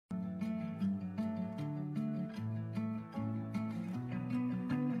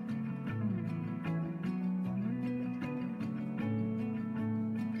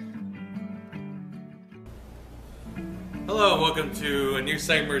Hello, welcome to a new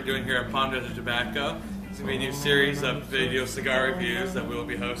segment we're doing here at Palm Desert Tobacco. It's going to be a new series of video cigar reviews that we will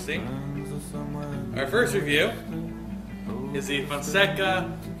be hosting. Our first review is the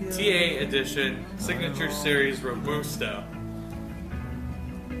Fonseca TAA Edition Signature Series Robusto.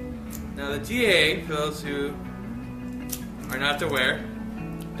 Now the TAA, for those who are not aware,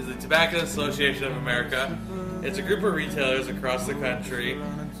 is the Tobacco Association of America. It's a group of retailers across the country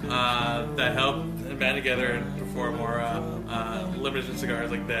that help and band together and perform more limited edition cigars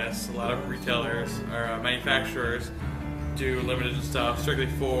like this. A lot of retailers or manufacturers do limited edition stuff strictly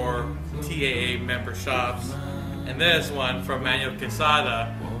for TAA member shops. And this one from Manuel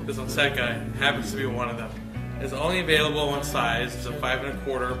Quesada, this Fonseca, happens to be one of them. It's only available in one size. It's a 5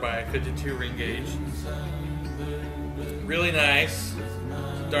 1/4 by 52 ring gauge. Really nice,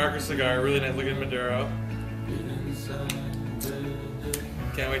 darker cigar, really nice looking Maduro.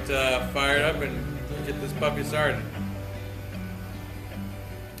 Can't wait to fire it up and get this puppy started.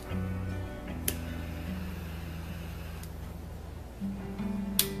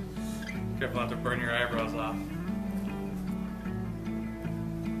 Careful not to burn your eyebrows off.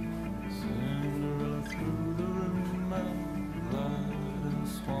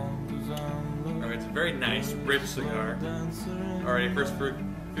 Alright, it's a very nice, rich cigar. Alright, first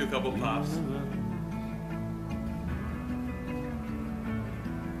few couple puffs.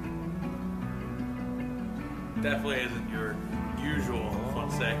 Definitely isn't your usual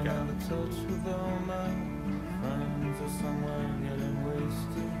Fonseca.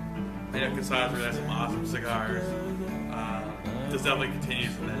 Manuel Quesada really has some awesome cigars. This definitely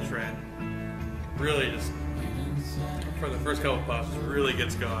continues in that trend. Really just, for the first couple puffs, really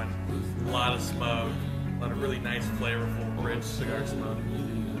gets going. A lot of smoke, a lot of really nice, flavorful, rich cigar smoke.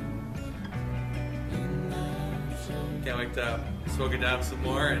 Can't wait to smoke it down some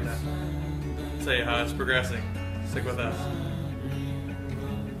more and tell you how it's progressing. Stick with us.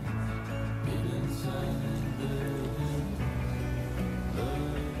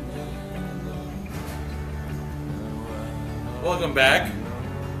 Welcome back.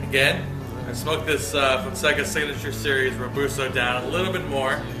 Again, I smoked this Fonseca Signature Series Robusto down a little bit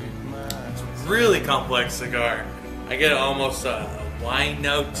more. It's a really complex cigar. I get almost a wine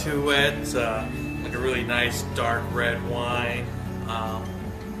note to it, like a really nice dark red wine.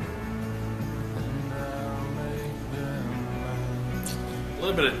 A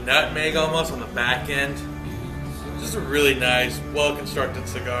little bit of nutmeg almost on the back end. Just a really nice, well-constructed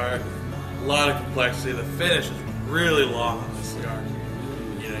cigar. A lot of complexity. The finish is really long on this cigar.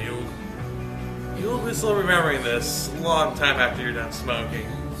 You know, you'll be still remembering this a long time after you're done smoking.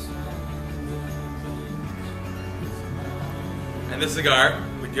 And this cigar,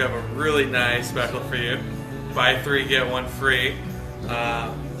 we do have a really nice special for you. Buy 3, get 1 free.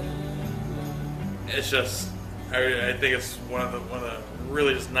 It's just, I think it's one of the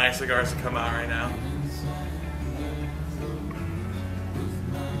really just nice cigars to come out right now.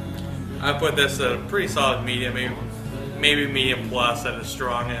 I put this at a pretty solid medium, maybe medium plus at its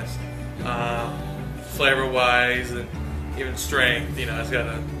strongest. Flavor wise and even strength, it's got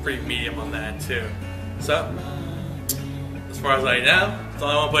a pretty medium on that too. So, as far as I know, it's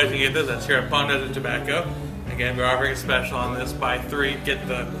only one place you can get this. That's here at Palm Desert Tobacco. Again, we're offering a special on this. Buy 3, get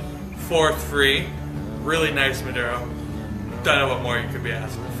the 4th free. Really nice Maduro. Don't know what more you could be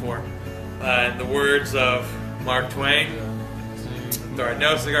asking for. In the words of Mark Twain, there are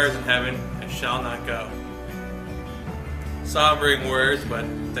no cigars in heaven, I shall not go. Sombering words, but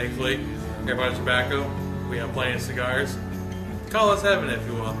thankfully, here at Palm Desert Tobacco, we have plenty of cigars. Call us heaven, if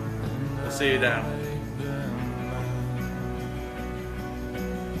you will. We'll see you down.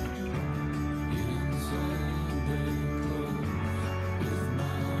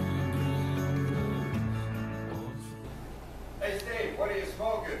 Hey Steve, what are you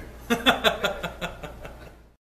smoking?